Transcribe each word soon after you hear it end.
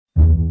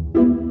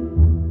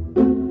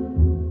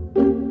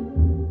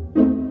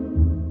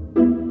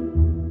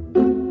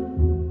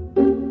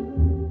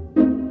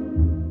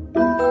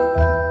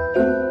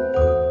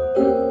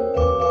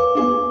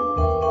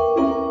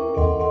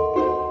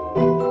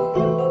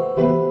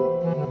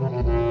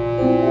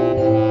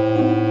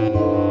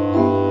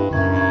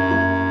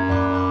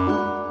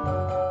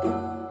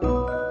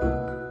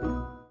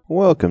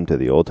Welcome to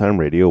the Old Time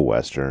Radio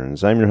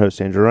Westerns. I'm your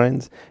host, Andrew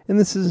Rhynes, and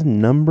this is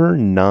number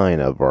 9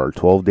 of our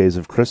 12 Days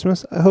of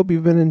Christmas. I hope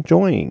you've been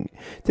enjoying.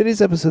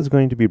 Today's episode is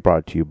going to be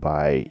brought to you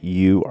by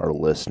you, our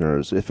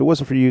listeners. If it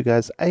wasn't for you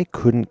guys, I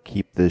couldn't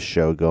keep this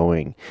show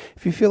going.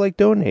 If you feel like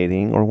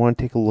donating or want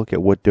to take a look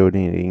at what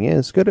donating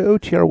is, go to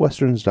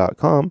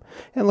OTRwesterns.com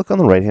and look on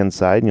the right-hand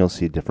side, and you'll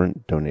see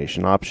different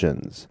donation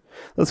options.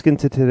 Let's get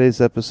into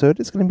today's episode.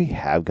 It's going to be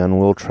Have Gun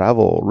Will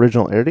Travel.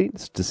 Original air date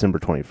is December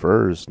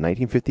 21st,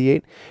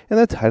 1958, and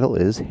the title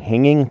is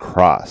Hanging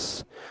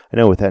Cross. I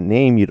know with that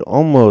name, you'd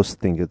almost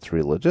think it's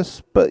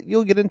religious, but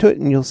you'll get into it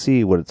and you'll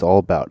see what it's all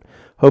about.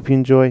 Hope you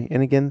enjoy,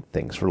 and again,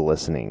 thanks for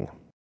listening.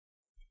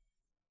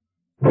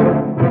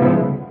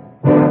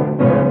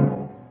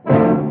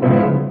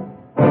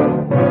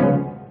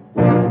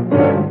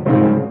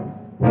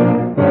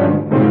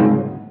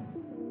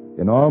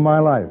 In all my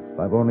life,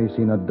 I've only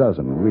seen a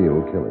dozen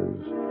real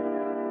killers.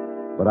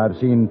 But I've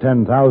seen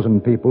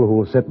 10,000 people who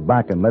will sit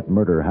back and let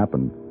murder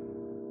happen.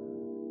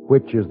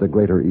 Which is the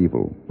greater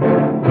evil?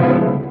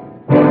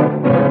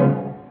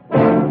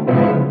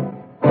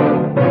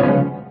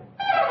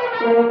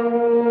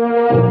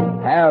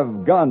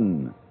 Have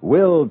Gun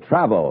Will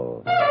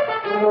Travel.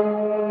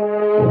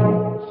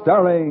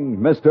 Starring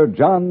Mr.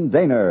 John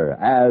Dehner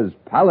as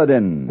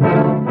Paladin.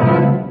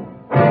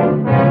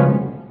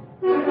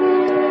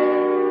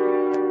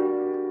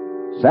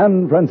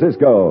 San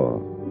Francisco,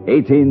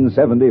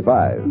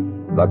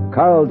 1875. The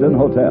Carlton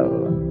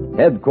Hotel,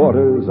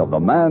 headquarters of the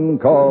man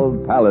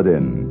called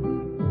Paladin.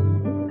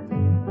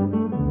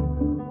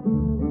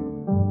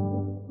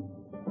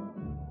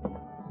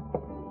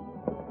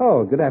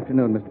 Oh, good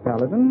afternoon, Mr.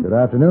 Paladin. Good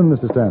afternoon,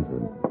 Mr.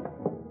 Stanford.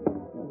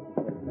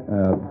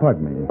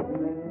 Pardon me.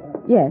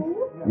 Yes.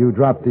 You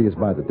dropped these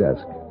by the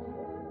desk.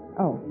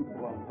 Oh,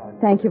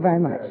 thank you very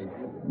much.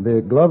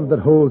 The glove that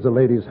holds a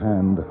lady's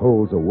hand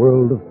holds a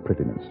world of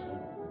prettiness.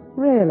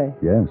 Really?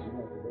 Yes.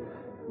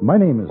 My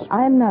name is...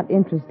 I am not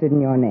interested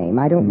in your name.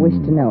 I don't wish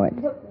to know it.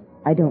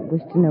 I don't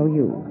wish to know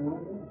you.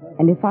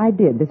 And if I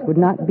did, this would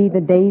not be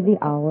the day, the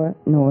hour,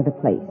 nor the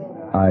place.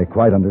 I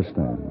quite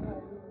understand.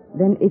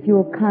 Then if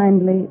you'll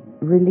kindly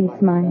release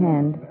my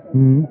hand.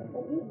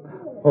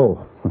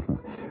 Oh,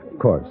 of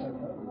course.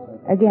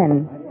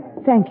 Again,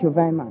 thank you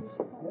very much.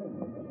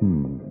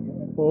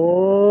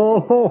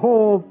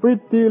 Oh,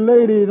 pretty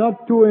lady,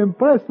 not too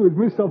impressed with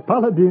Mr.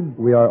 Paladin.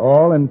 We are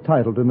all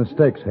entitled to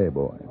mistakes, hey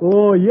boy.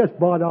 Oh, yes,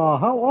 but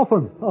how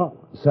often?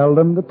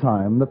 Seldom, the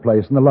time, the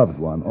place, and the loved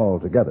one all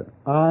together.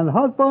 And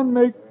husband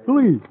make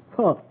 3.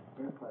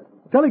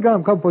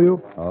 Telegram come for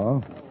you.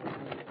 Oh?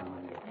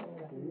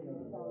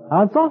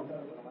 Answer?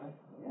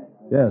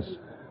 Yes.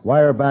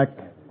 Wire back.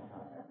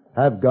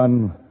 Have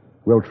Gun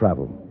Will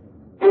Travel.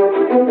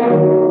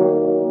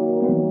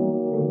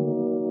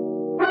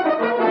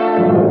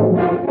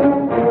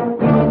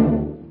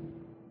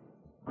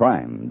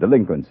 Crime,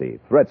 delinquency,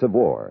 threats of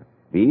war.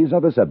 These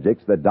are the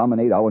subjects that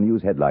dominate our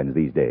news headlines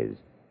these days.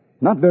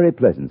 Not very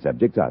pleasant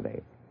subjects, are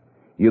they?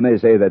 You may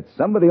say that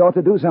somebody ought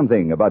to do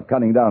something about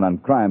cutting down on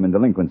crime and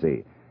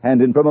delinquency and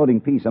in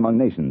promoting peace among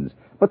nations,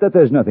 but that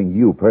there's nothing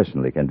you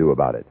personally can do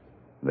about it.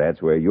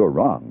 That's where you're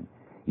wrong.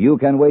 You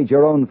can wage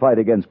your own fight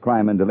against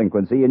crime and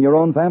delinquency in your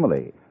own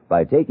family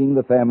by taking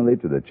the family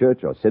to the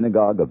church or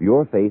synagogue of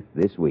your faith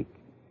this week.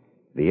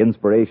 The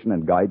inspiration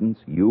and guidance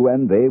you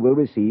and they will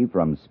receive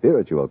from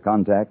spiritual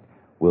contact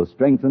will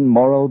strengthen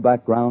moral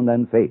background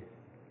and faith.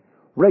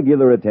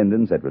 Regular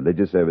attendance at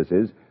religious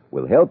services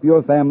will help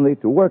your family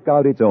to work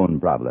out its own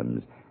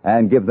problems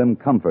and give them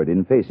comfort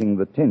in facing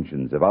the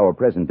tensions of our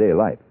present-day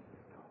life.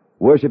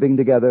 Worshipping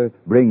together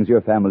brings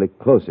your family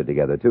closer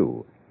together,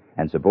 too,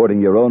 and supporting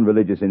your own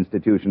religious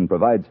institution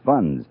provides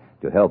funds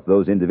to help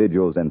those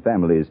individuals and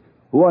families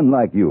who,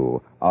 unlike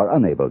you, are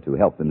unable to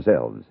help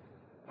themselves.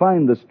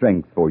 Find the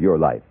strength for your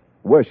life.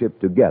 Worship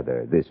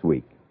together this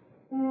week.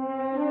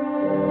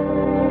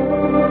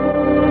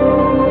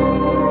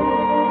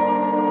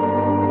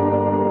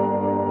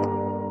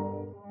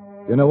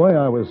 In a way,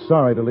 I was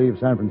sorry to leave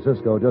San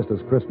Francisco just as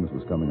Christmas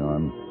was coming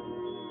on.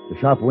 The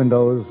shop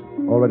windows,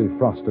 already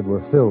frosted,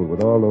 were filled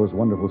with all those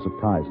wonderful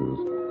surprises,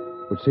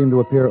 which seemed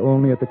to appear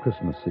only at the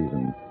Christmas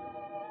season.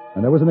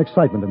 And there was an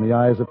excitement in the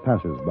eyes of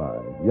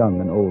passers-by, young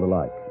and old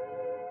alike.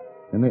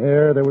 In the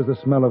air, there was the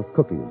smell of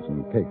cookies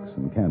and cakes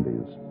and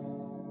candies.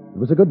 It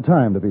was a good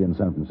time to be in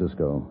San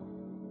Francisco.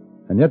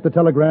 And yet the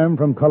telegram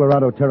from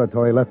Colorado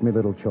Territory left me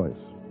little choice.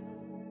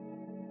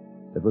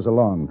 It was a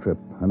long trip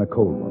and a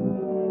cold one.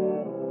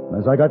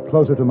 And as I got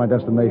closer to my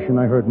destination,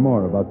 I heard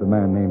more about the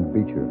man named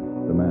Beecher,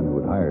 the man who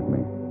had hired me.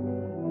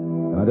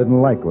 And I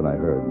didn't like what I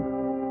heard.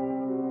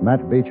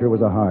 Matt Beecher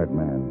was a hard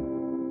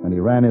man, and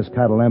he ran his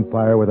cattle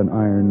empire with an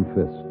iron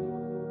fist.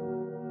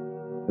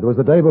 It was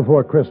the day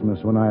before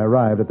Christmas when I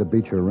arrived at the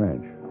Beecher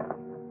Ranch.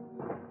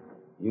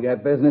 You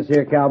got business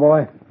here,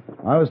 cowboy?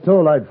 I was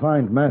told I'd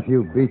find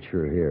Matthew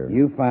Beecher here.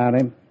 You found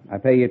him. I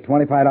pay you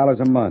 $25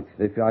 a month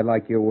if I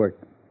like your work.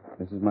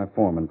 This is my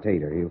foreman,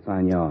 Tater. He'll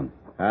sign you on.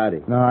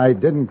 Howdy. No, I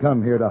didn't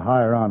come here to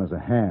hire on as a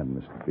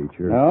hand, Mr.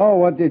 Beecher. No?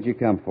 What did you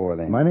come for,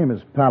 then? My name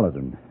is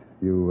Paladin.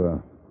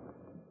 You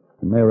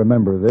may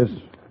remember this.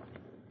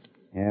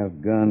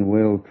 Have gun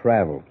will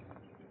travel.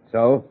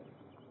 So?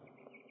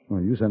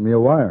 Well, you sent me a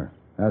wire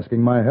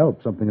asking my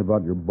help, something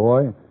about your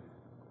boy.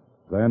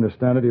 As I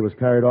understand it, he was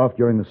carried off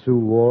during the Sioux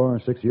War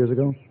 6 years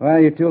ago. Well,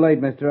 you're too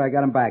late, mister. I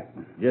got him back.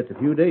 Just a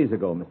few days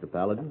ago, Mr.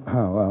 Paladin.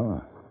 Oh,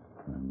 well,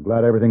 I'm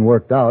glad everything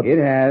worked out. It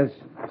has.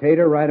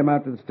 Tater, ride him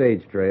out to the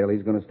stage trail.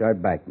 He's going to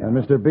start back now. And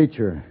Mr.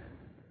 Beecher,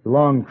 the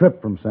long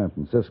trip from San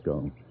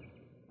Francisco.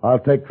 I'll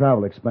take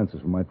travel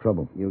expenses for my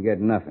trouble. You'll get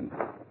nothing.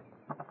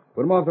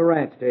 Put him off the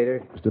ranch,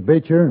 Tater. Mr.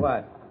 Beecher?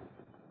 What?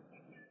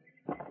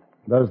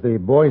 Does the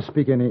boy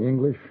speak any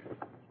English?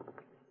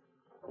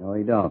 No,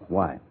 he don't.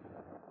 Why?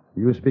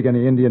 Do you speak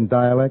any Indian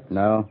dialect?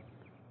 No.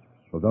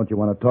 Well, don't you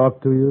want to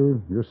talk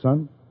to your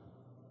son?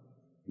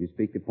 You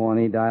speak the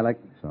Pawnee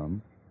dialect?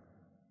 Some.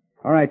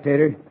 All right,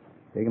 Tater.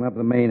 Take him up to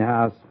the main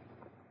house.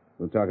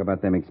 We'll talk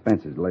about them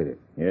expenses later.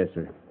 Yes,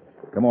 sir.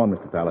 Come on,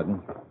 Mr.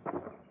 Paladin.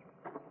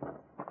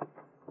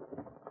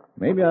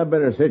 Maybe I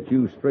better set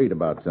you straight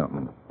about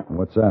something.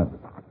 What's that?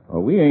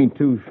 Well, we ain't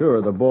too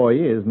sure the boy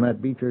is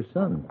Matt Beecher's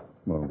son.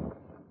 Well,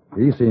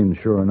 he seems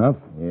sure enough.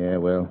 Yeah,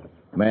 well,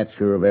 Matt's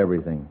sure of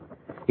everything.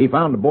 He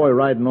found the boy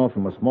riding off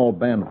from a small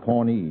band of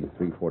Pawnees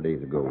 3-4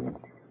 days ago.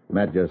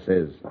 Matt just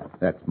says,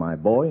 "That's my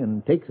boy,"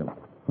 and takes him.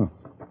 Huh.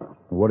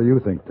 What do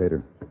you think,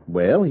 Tater?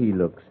 Well, he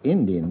looks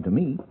Indian to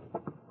me.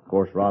 Of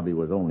course, Robbie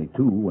was only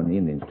 2 when the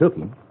Indians took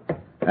him.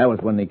 That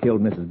was when they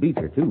killed Mrs.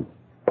 Beecher, too.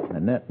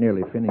 And that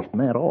nearly finished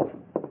Matt off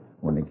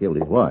when they killed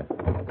his wife.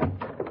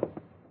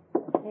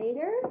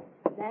 Tater,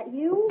 is that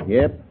you?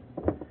 Yep.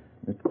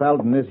 Mr.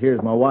 Paladin, this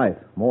here's my wife,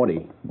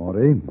 Morty.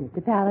 Morty?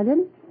 Mr.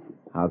 Paladin?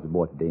 How's the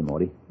boy today,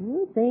 Morty?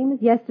 Same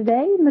as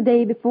yesterday and the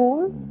day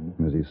before.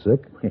 Is he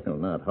sick? Well,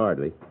 not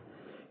hardly.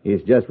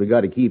 It's just we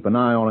got to keep an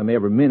eye on him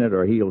every minute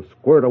or he'll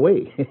squirt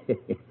away.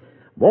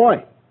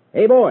 Boy!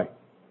 Hey, boy!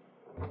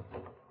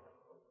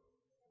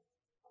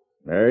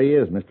 There he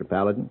is, Mr.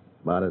 Paladin.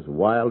 About as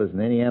wild as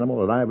any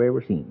animal that I've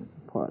ever seen.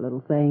 Poor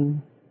little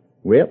thing.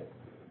 Well,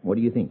 what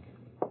do you think?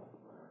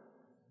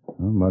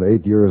 About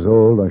 8 years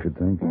old, I should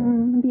think.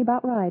 Be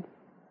about right.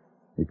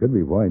 He could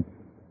be white.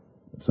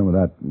 If some of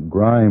that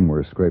grime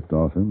were scraped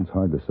off him, it's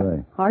hard to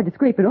say. Hard to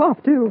scrape it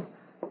off, too.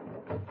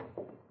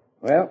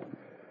 Well,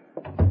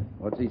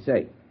 what's he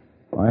say?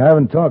 I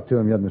haven't talked to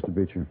him yet, Mr.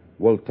 Beecher.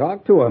 Well,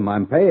 talk to him.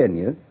 I'm paying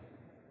you.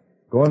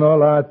 Kono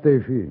la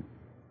teshi.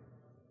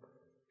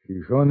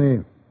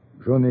 Shishoni,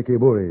 shoni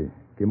kiburi,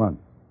 kiman.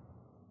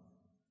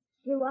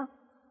 Shiwa.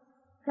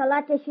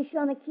 Kalate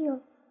Shishona Kyo.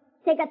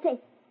 Tegate.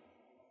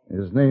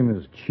 His name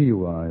is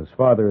Chiwa. His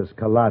father is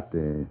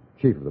Kalate,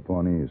 chief of the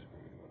Pawnees.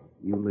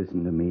 You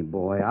listen to me,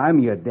 boy. I'm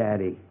your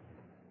daddy.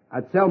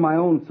 I'd sell my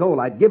own soul.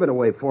 I'd give it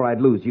away before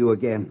I'd lose you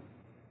again.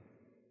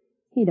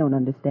 He don't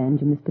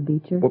understand you, Mr.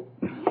 Beecher. Well,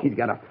 he's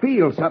got to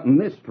feel something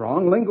this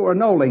strong, lingo or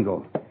no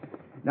lingo.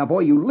 Now, boy,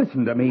 you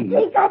listen to me.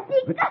 Tika.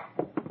 What's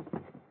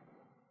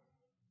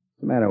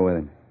the matter with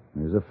him?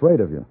 He's afraid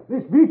of you.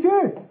 Miss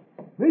Beecher!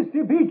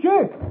 Mr.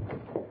 Beecher!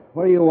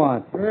 What do you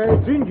want?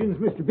 It's Indians,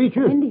 Mr.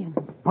 Beecher. Indian.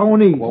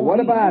 Pawnees. Well, what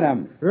about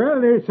him? Well,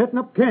 they're setting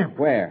up camp.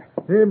 Where?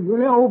 They're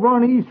over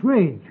on the East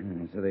Range.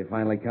 So they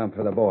finally come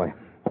for the boy.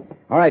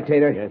 All right,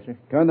 Tater. Yes, sir.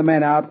 Turn the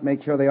men out.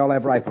 Make sure they all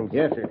have rifles.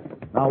 Yes, sir.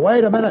 Now,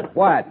 wait a minute.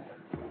 What?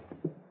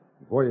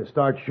 Before you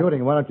start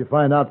shooting, why don't you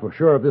find out for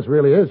sure if this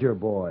really is your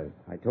boy?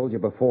 I told you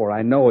before,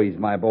 I know he's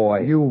my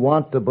boy. You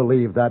want to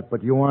believe that,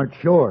 but you aren't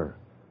sure.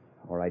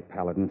 All right,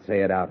 Paladin,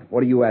 say it out.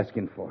 What are you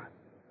asking for?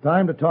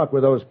 Time to talk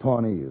with those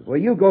Pawnees. Well,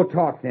 you go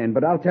talk then,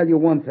 but I'll tell you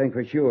one thing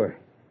for sure.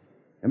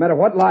 No matter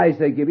what lies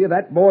they give you,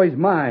 that boy's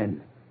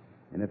mine.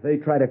 And if they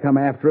try to come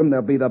after him,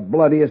 there'll be the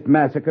bloodiest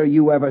massacre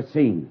you ever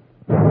seen.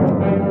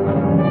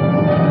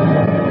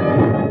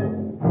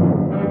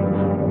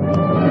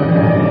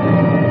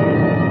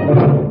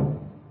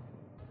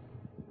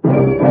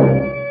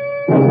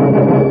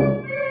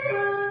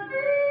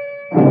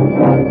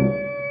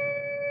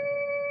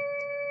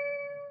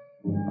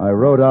 I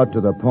rode out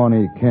to the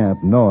Pawnee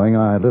camp knowing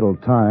I had little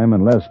time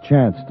and less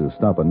chance to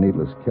stop a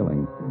needless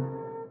killing.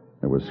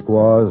 There were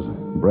squaws,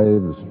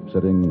 braves,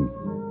 sitting,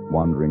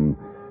 wandering.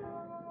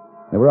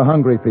 There were a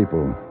hungry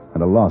people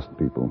and a lost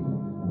people.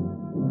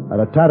 At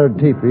a tattered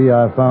teepee,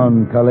 I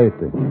found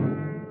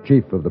Kalete,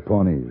 chief of the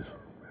Pawnees.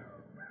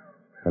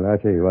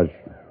 Kalate was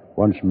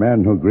once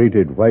man who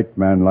greeted white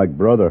man like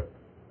brother.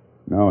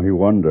 Now he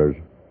wanders,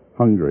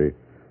 hungry,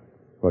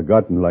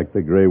 forgotten like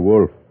the gray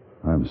wolf.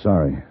 I'm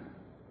sorry.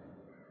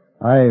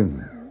 I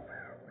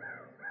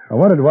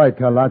wondered why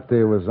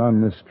Kalate was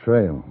on this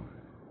trail.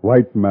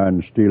 White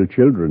man steal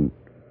children.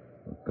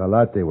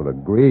 Kalate will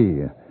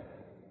agree.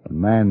 A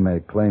man may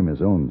claim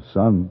his own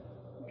son.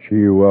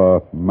 She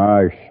was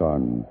my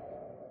son.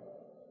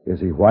 Is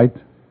he white?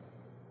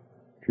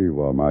 She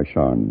was my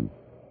son.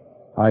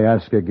 I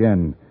ask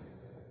again,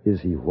 is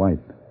he white?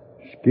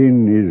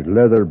 Skin is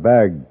leather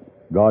bag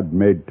God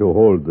made to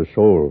hold the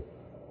soul.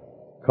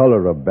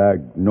 Color of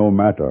bag no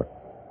matter.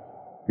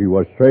 He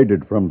was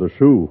traded from the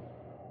Sioux.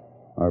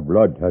 Our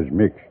blood has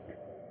mixed.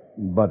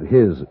 But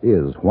his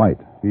is white.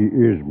 He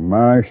is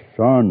my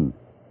son,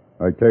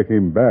 I take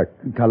him back.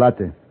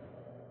 Kalate,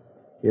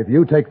 if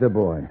you take the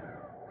boy,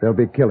 there'll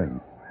be killing.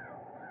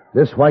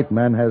 This white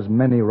man has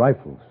many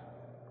rifles.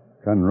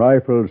 Can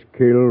rifles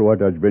kill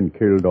what has been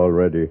killed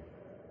already?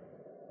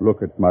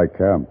 Look at my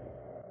camp.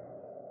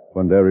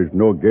 When there is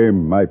no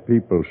game, my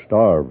people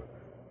starve.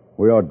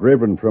 We are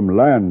driven from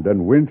land,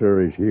 and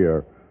winter is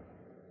here.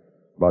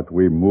 But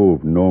we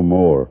move no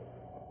more.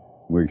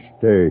 We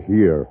stay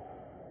here.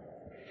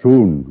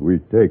 Soon we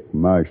take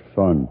my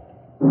son.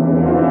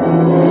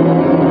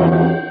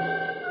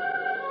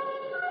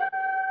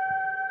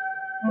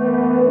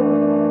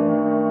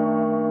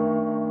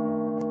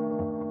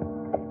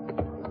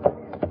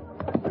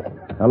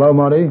 Hello,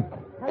 Marty.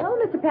 Hello,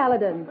 Mr.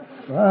 Paladin.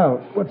 Wow,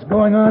 what's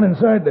going on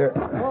inside there?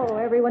 Oh,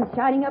 everyone's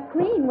shining up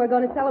clean. We're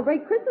going to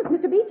celebrate Christmas,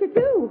 Mr. Beecher,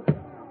 too.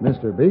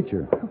 Mr.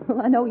 Beecher. Well,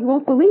 I know you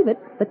won't believe it,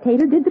 but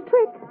Tater did the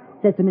trick,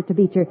 says to Mr.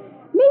 Beecher.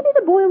 Maybe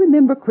the boy will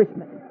remember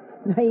Christmas.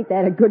 Ain't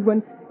that a good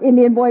one?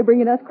 Indian boy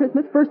bringing us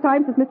Christmas, first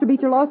time since Mr.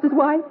 Beecher lost his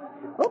wife.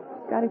 Oh,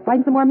 gotta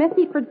find some more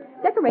mesquite for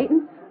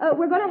decorating.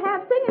 We're going to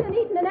have singing and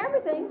eating and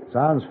everything.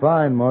 Sounds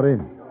fine, Marty.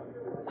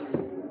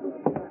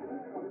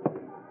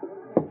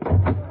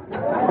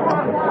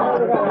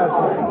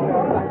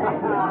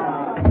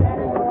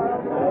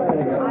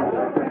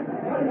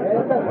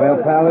 Well,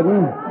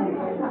 Paladin,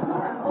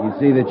 you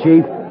see the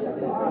chief?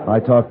 I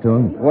talked to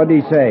him. What'd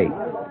he say?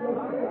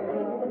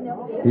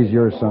 He's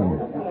your son.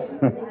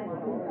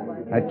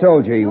 I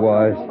told you he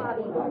was.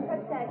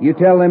 You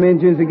tell them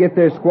Indians to get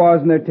their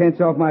squaws and their tents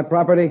off my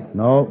property?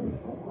 No.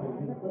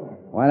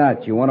 Why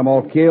not? You want them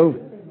all killed?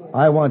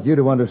 I want you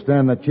to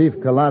understand that Chief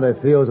Kalate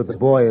feels that the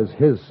boy is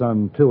his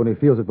son, too, and he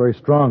feels it very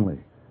strongly.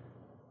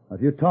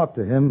 If you talk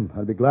to him,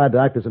 I'd be glad to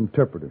act as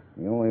interpreter.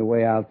 The only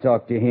way I'll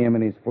talk to him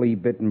and his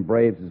flea-bitten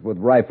braves is with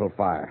rifle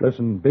fire.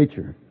 Listen,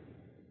 Beecher.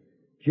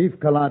 Chief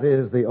Kalate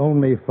is the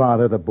only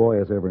father the boy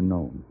has ever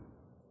known.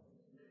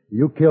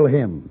 You kill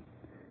him.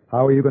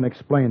 How are you going to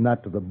explain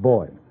that to the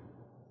boy?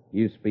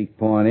 You speak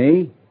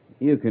Pawnee.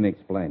 You can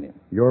explain it.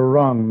 You're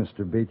wrong,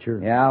 Mr. Beecher.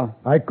 Yeah?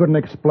 I couldn't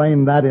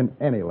explain that in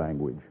any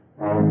language.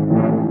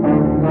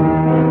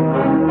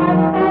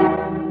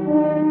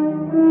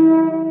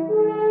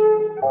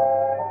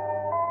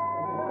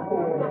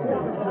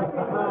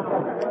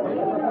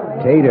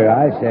 Tater,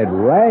 I said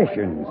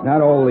rations,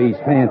 not all these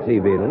fancy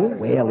victuals.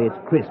 Well, it's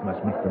Christmas,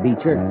 Mr.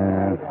 Beecher.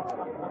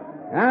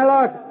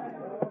 Now, look.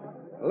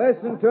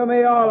 Listen to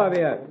me, all of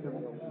you.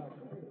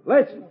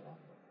 Listen.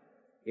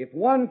 If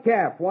one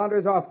calf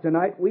wanders off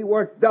tonight, we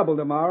work double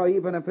tomorrow,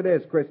 even if it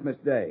is Christmas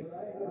Day.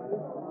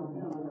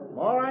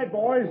 All right,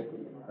 boys.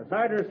 The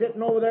cider's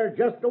sitting over there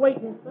just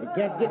a-waiting. It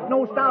can't get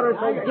no stouter,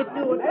 so get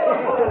to it.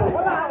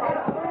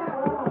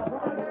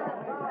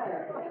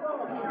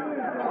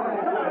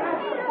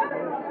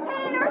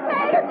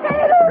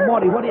 Tater!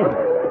 Morty, what is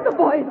it? The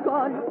boy's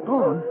gone.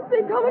 Gone?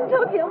 They come and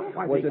took him.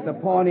 Was it the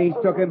Pawnees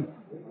took him?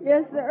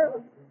 Yes,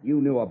 sir. You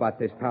knew about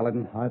this,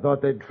 Paladin. I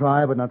thought they'd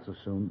try, but not so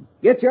soon.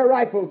 Get your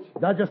rifles.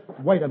 Now, just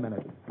wait a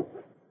minute.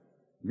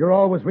 You're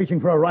always reaching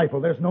for a rifle.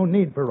 There's no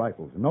need for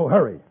rifles. No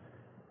hurry.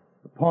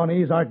 The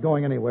Pawnees aren't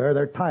going anywhere.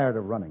 They're tired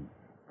of running.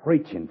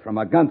 Preaching from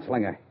a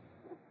gunslinger.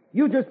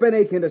 You just been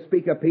aching to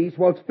speak a piece.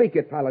 Well, speak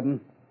it, Paladin.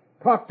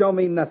 Talk don't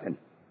mean nothing.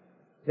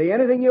 Say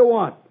anything you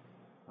want.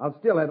 I'll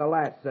still have the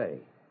last say.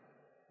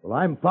 Well,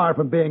 I'm far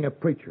from being a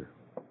preacher.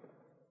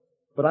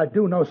 But I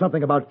do know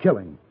something about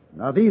killing.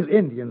 Now, these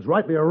Indians,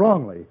 rightly or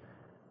wrongly,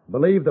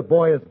 believe the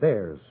boy is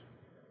theirs.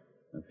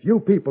 And few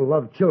people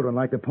love children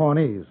like the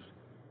Pawnees.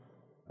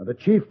 Now, the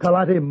Chief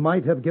Kalate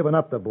might have given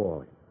up the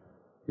boy.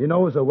 He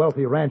knows a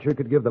wealthy rancher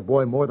could give the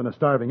boy more than a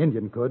starving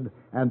Indian could,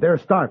 and they're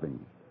starving.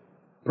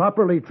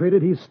 Properly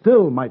treated, he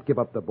still might give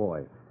up the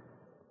boy.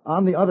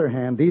 On the other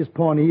hand, these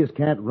Pawnees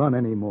can't run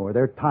anymore.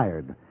 They're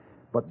tired.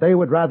 But they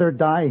would rather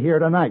die here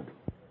tonight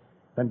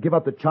than give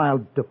up the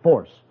child to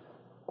force.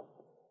 It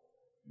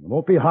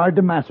won't be hard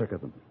to massacre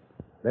them.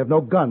 They have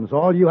no guns.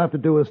 All you have to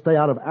do is stay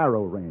out of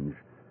arrow range.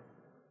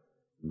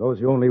 And those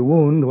you only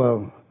wound,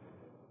 well,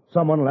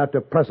 someone will have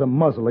to press a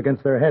muzzle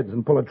against their heads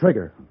and pull a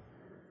trigger.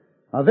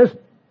 Now, this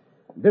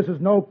is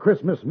no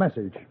Christmas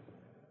message.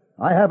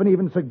 I haven't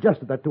even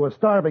suggested that to a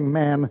starving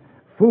man,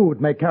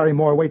 food may carry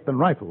more weight than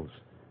rifles.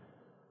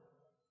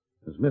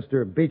 As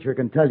Mr. Beecher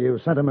can tell you,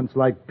 sentiments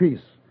like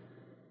peace,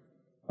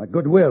 like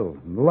goodwill,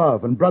 and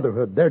love, and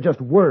brotherhood, they're just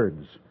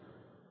words,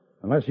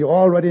 unless you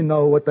already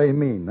know what they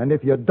mean. And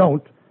if you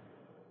don't,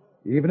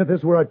 even if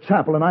this were a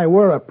chapel and I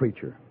were a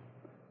preacher,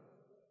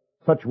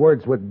 such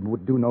words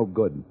would do no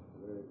good.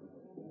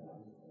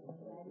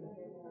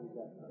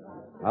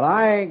 Well,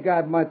 I ain't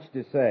got much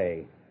to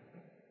say.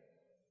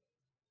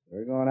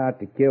 We're going out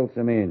to kill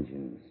some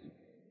Injuns.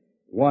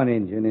 One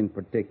Injun in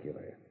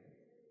particular.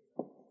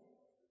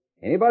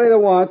 Anybody that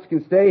wants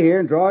can stay here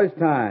and draw his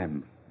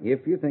time,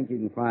 if you think you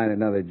can find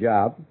another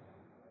job.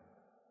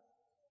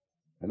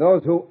 And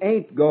those who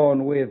ain't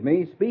going with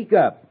me, speak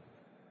up.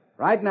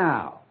 Right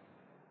now.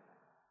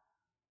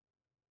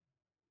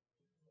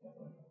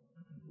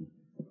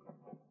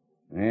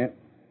 Yeah.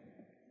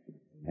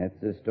 That's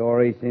the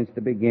story since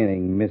the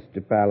beginning,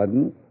 Mr.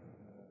 Paladin.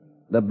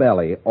 The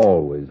belly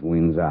always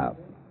wins out.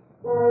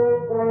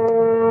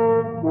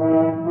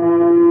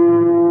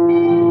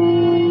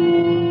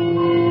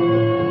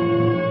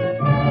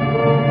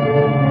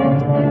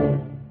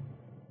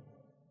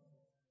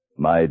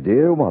 My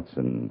dear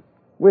Watson,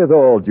 with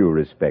all due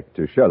respect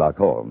to Sherlock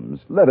Holmes,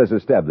 let us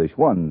establish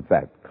one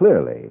fact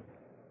clearly.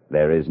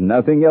 There is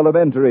nothing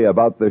elementary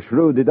about the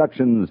shrewd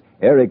deductions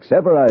Eric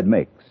Severide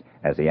makes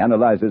as he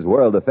analyzes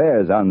world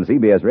affairs on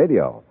CBS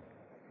Radio.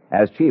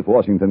 As chief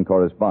Washington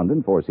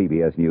correspondent for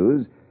CBS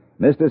News,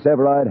 Mr.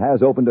 Severide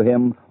has open to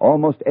him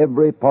almost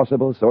every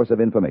possible source of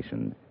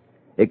information.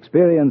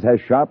 Experience has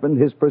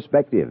sharpened his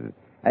perspective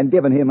and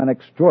given him an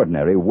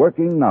extraordinary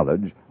working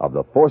knowledge of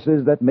the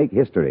forces that make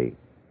history.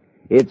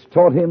 It's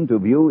taught him to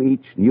view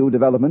each new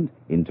development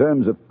in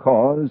terms of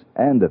cause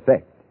and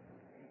effect.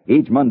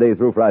 Each Monday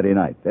through Friday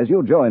night, as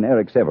you join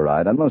Eric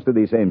Severide on most of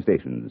these same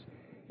stations,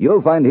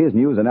 you'll find his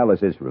news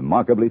analysis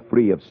remarkably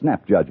free of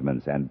snap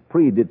judgments and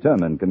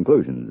predetermined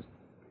conclusions.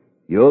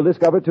 You'll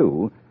discover,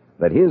 too,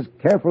 that his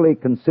carefully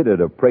considered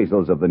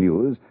appraisals of the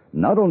news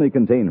not only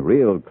contain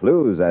real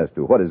clues as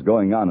to what is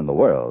going on in the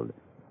world,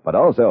 but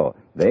also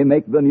they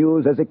make the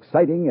news as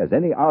exciting as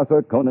any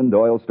Arthur Conan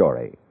Doyle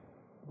story.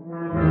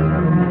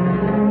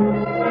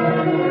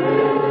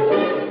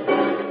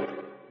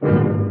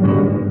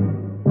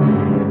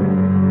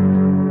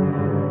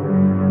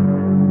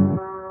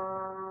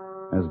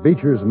 As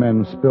Beecher's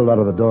men spilled out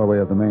of the doorway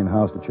of the main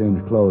house to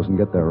change clothes and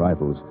get their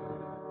rifles,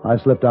 I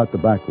slipped out the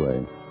back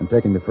way and,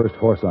 taking the first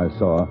horse I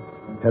saw,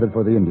 headed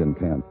for the Indian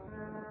camp.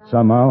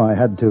 Somehow I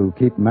had to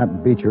keep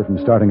Matt Beecher from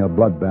starting a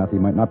bloodbath he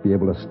might not be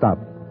able to stop.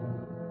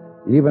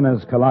 Even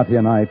as Kalati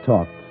and I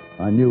talked,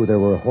 I knew there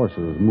were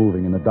horses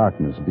moving in the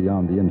darkness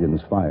beyond the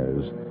Indians'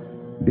 fires.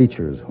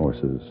 Beecher's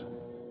horses.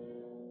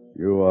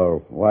 You are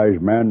a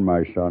wise man,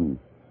 my son,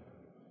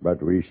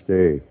 but we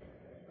stay.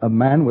 A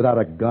man without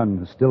a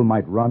gun still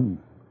might run.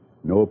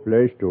 No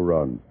place to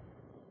run.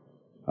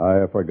 I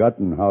have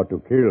forgotten how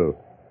to kill,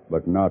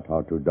 but not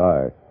how to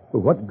die. But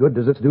what good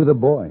does this do the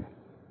boy?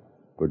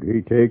 Could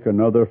he take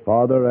another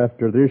father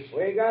after this?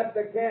 We got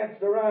the camp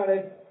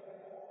surrounded.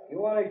 You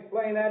want to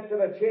explain that to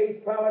the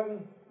chief,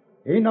 Paladin?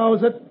 He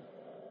knows it.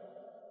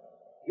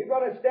 You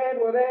going to stand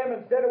with them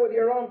instead of with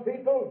your own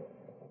people?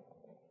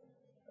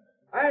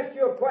 I asked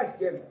you a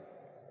question.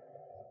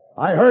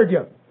 I heard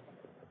you.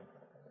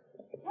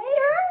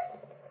 Tater!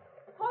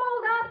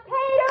 Hold up,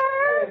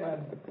 Tater!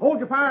 Women. Hold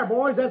your fire,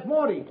 boys. That's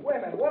Morty.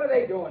 Women, what are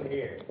they doing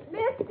here?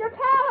 Mr.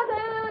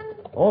 Paladin!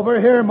 Over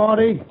here,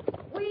 Monty.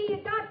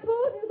 We got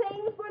food and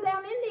things for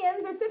them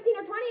Indians. There's 15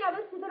 or 20 of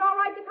us. Is it all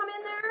right to come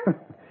in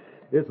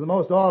there? It's the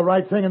most all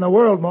right thing in the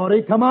world,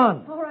 Monty. Come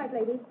on. All right,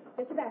 ladies.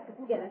 Get your baskets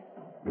and get it.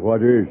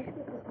 What is?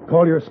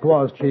 Call your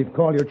squaws, Chief.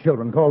 Call your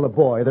children. Call the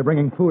boy. They're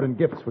bringing food and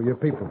gifts for your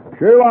people.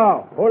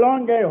 Shiva,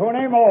 Holonge,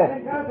 Honemo.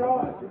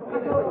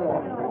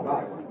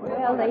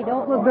 Well, they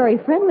don't look very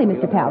friendly,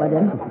 Mr.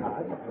 Paladin.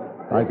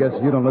 I guess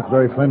you don't look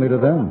very friendly to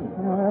them.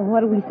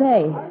 What do we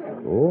say?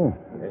 Oh.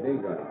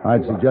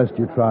 I'd suggest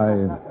you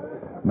try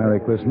Merry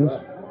Christmas.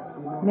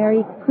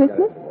 Merry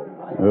Christmas?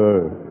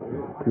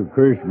 To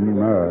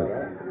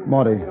Christmas.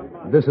 Monty,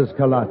 this is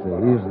Kalate.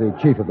 He's the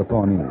chief of the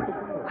Pawnees.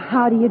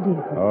 How do you do?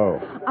 Oh.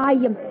 I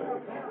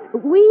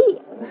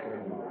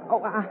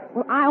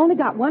only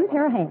got one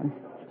pair of hands.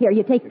 Here,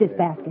 you take this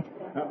basket.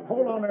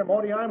 Hold on there,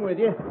 Morty. I'm with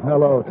you.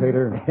 Hello,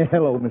 Tater.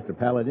 Hello, Mr.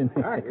 Paladin.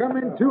 Come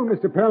in too,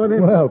 Mr.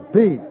 Paladin. Well,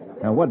 Pete.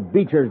 Now, what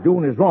Beecher's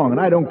doing is wrong, and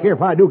I don't care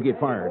if I do get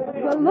fired.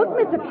 Well, look,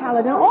 Mr.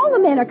 Paladin, all the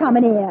men are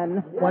coming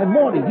in. Why,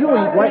 Morty, you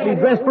ain't rightly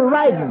dressed for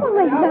riding. Well,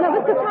 ladies, none of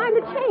us have time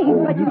to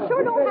change, but you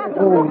sure don't have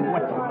to.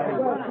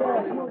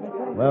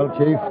 Well,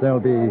 Chief,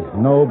 there'll be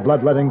no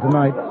bloodletting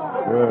tonight.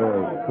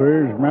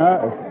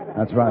 Christmas?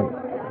 That's right.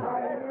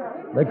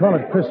 They call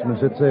it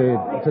Christmas. It's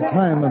a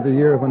time of the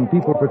year when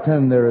people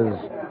pretend there is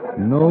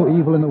no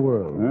evil in the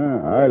world.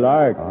 I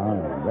like.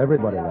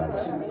 Everybody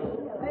likes.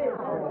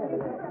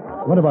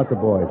 What about the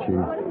boy,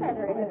 Chief?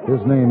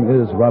 His name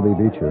is Robbie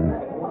Beecher.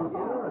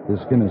 His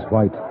skin is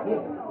white.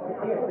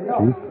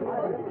 Chief?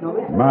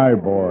 My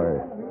boy.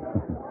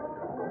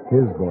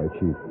 His boy,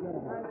 Chief.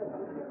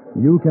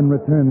 You can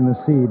return the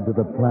seed to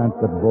the plant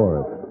that bore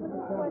it.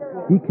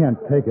 He can't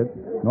take it,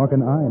 nor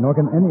can I, nor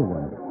can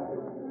anyone.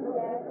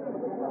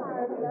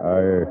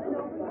 I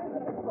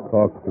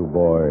talk to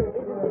boy.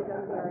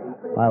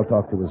 I'll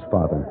talk to his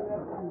father.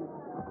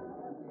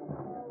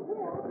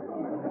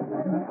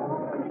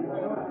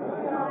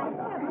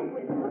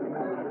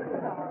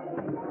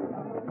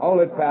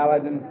 Hold it,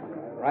 Paladin.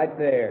 Right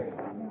there.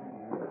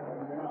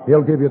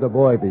 He'll give you the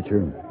boy,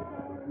 Beecher.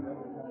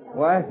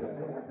 What?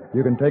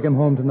 You can take him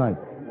home tonight.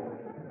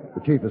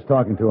 The chief is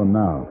talking to him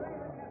now,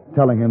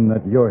 telling him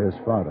that you're his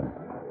father.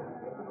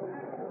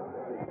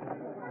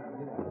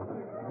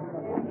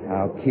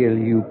 I'll kill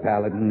you,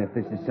 Paladin, if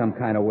this is some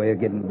kind of way of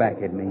getting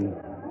back at me.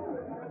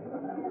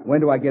 When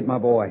do I get my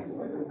boy?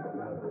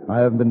 I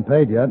haven't been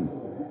paid yet.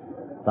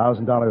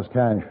 $1,000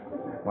 cash.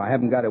 Well, I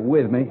haven't got it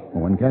with me.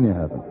 Well, when can you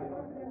have it?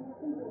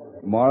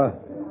 Tomorrow?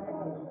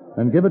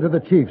 Then give it to the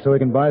chief so he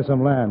can buy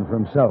some land for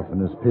himself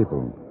and his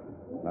people.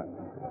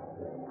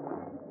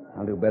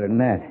 I'll do better than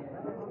that.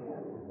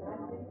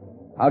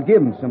 I'll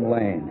give him some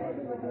land.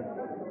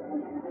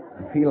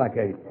 I feel like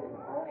I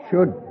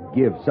should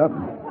give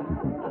something.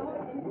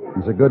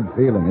 It's a good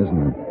feeling,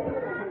 isn't it?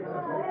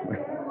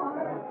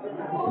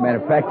 As a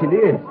matter of fact, it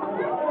is.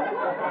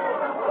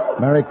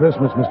 Merry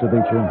Christmas, Mr.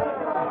 Beecher.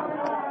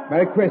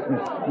 Merry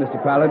Christmas,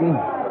 Mr. Paladin.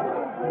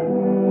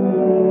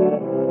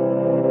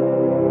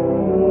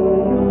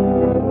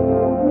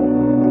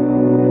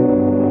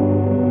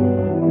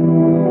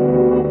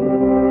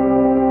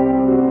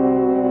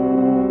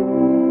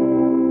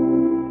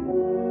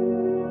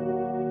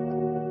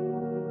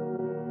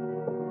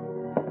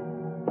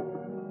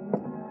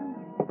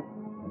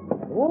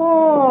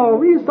 Oh,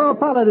 Mr.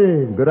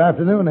 Paladin. Good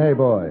afternoon, hey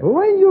boy.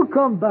 When you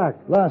come back?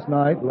 Last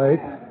night,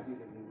 late.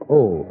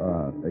 Oh,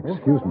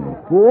 excuse me.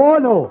 Oh,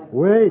 no.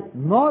 Wait,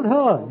 not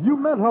her. You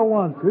met her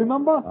once,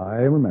 remember?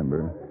 I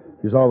remember.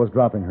 She's always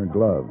dropping her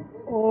glove.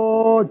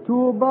 Oh,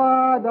 too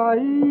bad.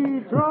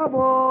 I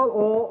trouble.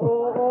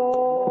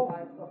 Oh.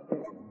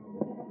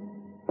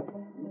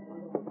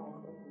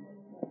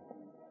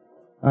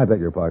 I beg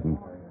your pardon.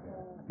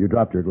 You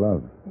dropped your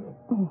glove.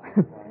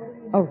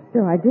 Oh,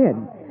 sir, I did.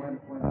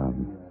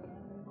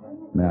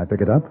 May I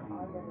pick it up?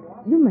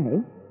 You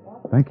may.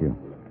 Thank you.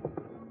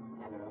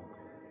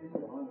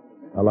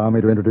 Allow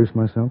me to introduce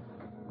myself.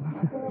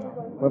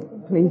 Well,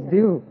 please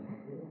do.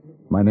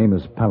 My name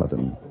is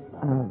Paladin.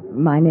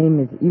 My name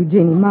is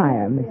Eugenie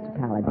Meyer, Mr.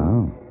 Paladin.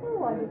 Oh.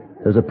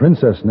 There's a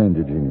princess named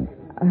Eugenie.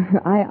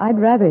 I'd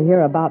rather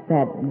hear about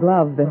that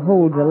glove that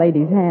holds a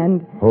lady's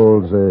hand.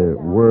 Holds a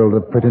world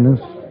of prettiness?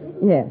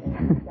 Yes.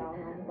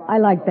 I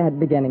like that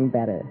beginning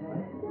better.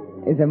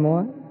 Is there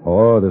more?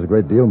 Oh, there's a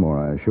great deal more,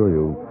 I assure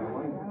you.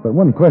 But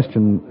one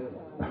question,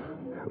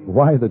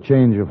 why the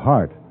change of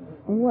heart?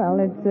 Well,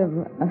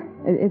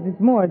 it's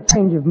more a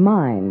change of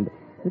mind.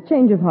 The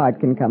change of heart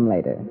can come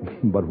later.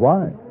 But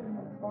why?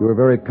 You were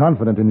very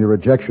confident in your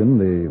rejection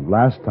the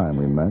last time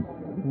we met.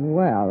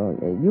 Well,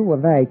 you were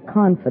very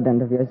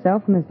confident of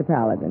yourself, Mr.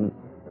 Paladin.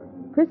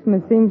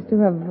 Christmas seems to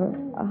have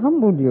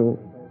humbled you.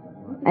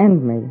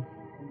 And me.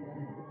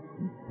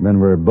 Then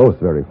we're both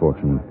very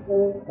fortunate.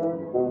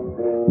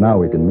 Now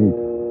we can meet.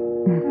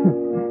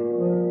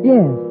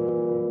 Yes.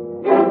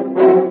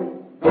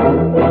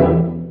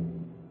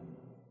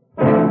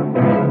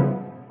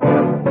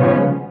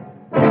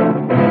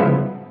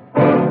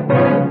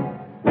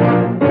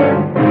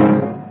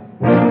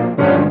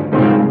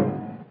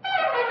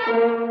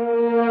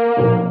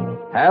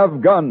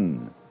 Have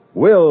Gun,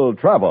 Will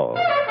Travel.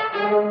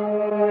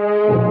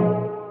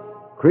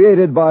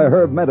 Created by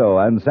Herb Meadow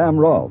and Sam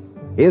Rolfe,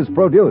 is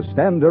produced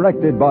and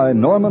directed by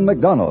Norman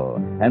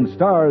MacDonald, and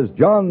stars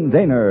John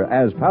Dehner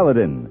as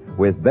Paladin,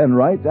 with Ben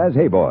Wright as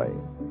Hayboy.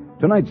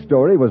 Tonight's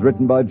story was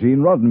written by Gene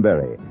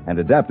Roddenberry and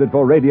adapted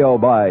for radio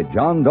by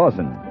John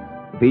Dawson.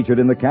 Featured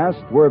in the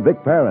cast were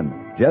Vic Perrin,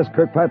 Jess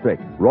Kirkpatrick,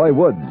 Roy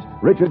Woods,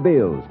 Richard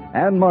Beals,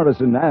 Ann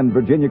Morrison, and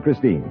Virginia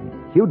Christine.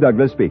 Hugh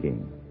Douglas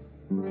speaking.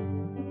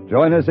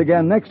 Join us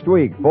again next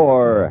week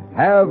for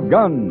Have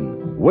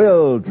Gun,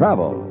 Will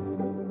Travel.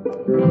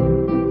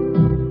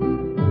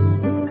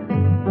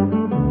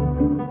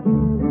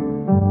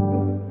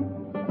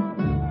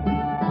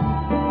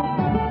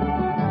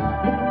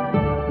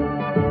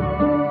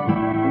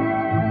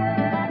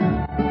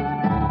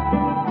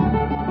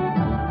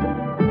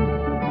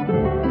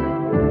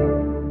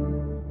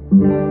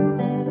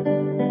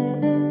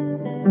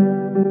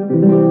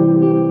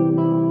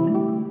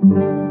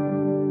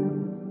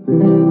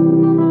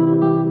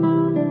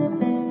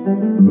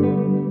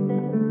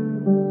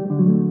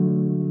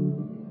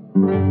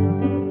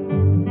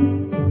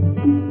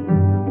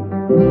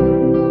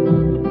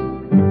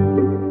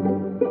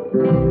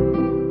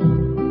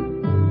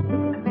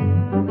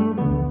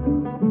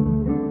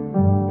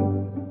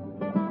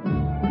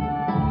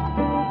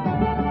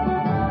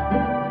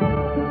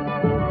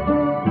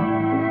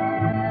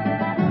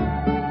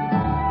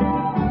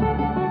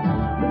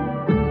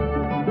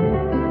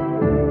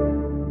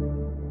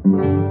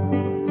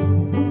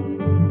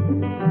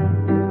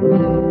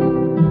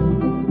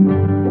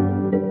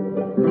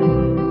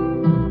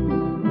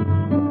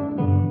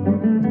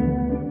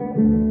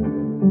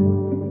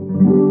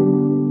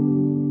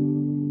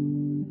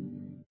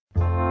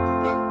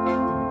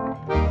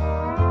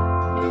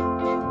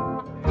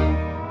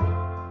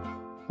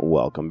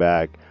 Welcome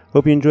back.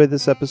 Hope you enjoyed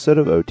this episode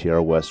of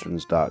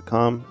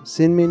OTRWesterns.com.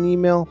 Send me an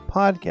email,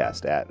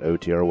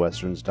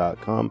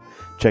 podcast@OTRWesterns.com.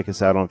 Check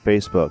us out on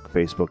Facebook,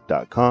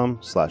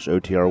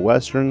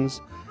 facebook.com/OTRWesterns.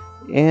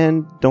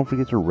 And don't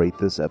forget to rate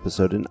this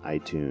episode in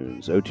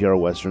iTunes,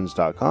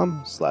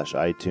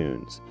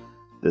 OTRWesterns.com/iTunes.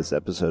 This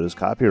episode is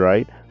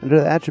copyright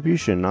under the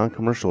attribution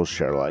non-commercial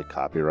share alike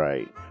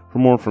copyright. For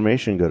more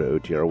information, go to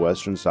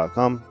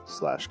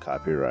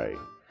OTRWesterns.com/copyright.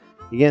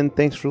 Again,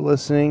 thanks for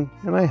listening,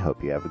 and I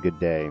hope you have a good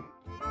day.